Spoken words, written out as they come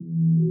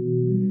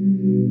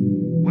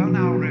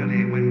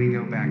finally, when we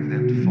go back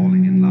then to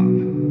falling in love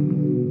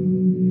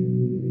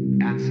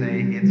and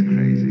say it's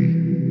crazy,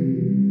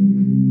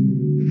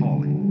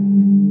 falling.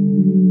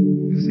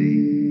 You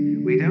see,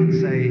 we don't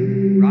say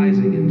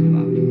rising into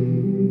love.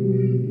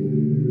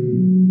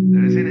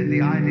 There is in it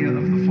the idea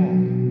of the fall.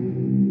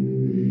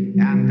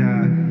 And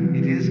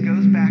it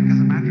goes back, as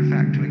a matter of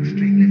fact, to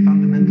extremely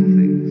fundamental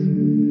things.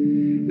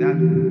 That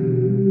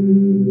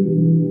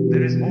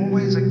there is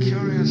always a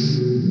curious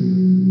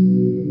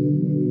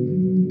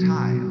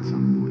tie at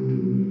some point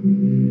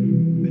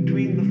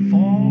between the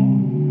fall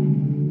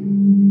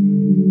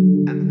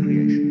and the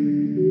creation.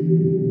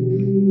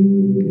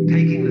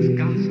 Taking this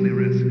ghastly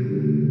risk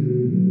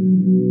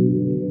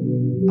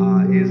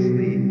is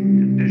the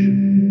condition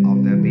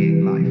of there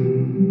being life.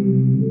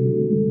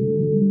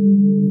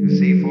 You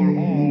see, for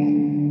all,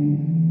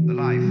 the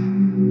life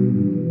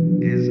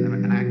is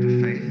an act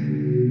of faith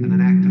and an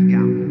act of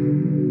gamble.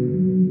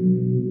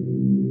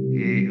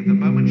 The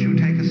moment you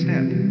take a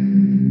step,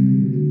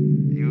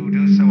 you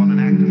do so on an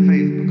act of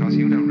faith because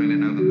you don't really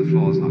know that the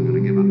floor's not going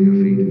to give up your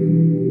feet.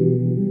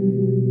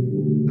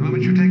 The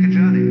moment you take a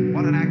journey,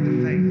 what an act of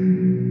faith.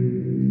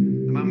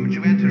 The moment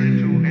you enter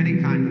into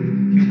any kind of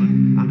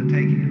human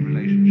undertaking and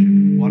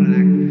relationship, what an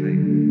act of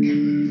faith.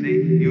 See,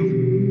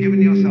 you've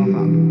given yourself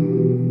up.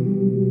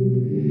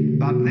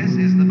 But this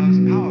is the most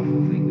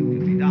powerful thing that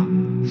can be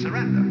done.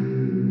 Surrender.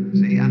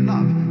 See, and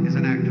love is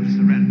an act of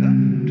surrender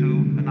to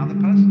another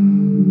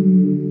person.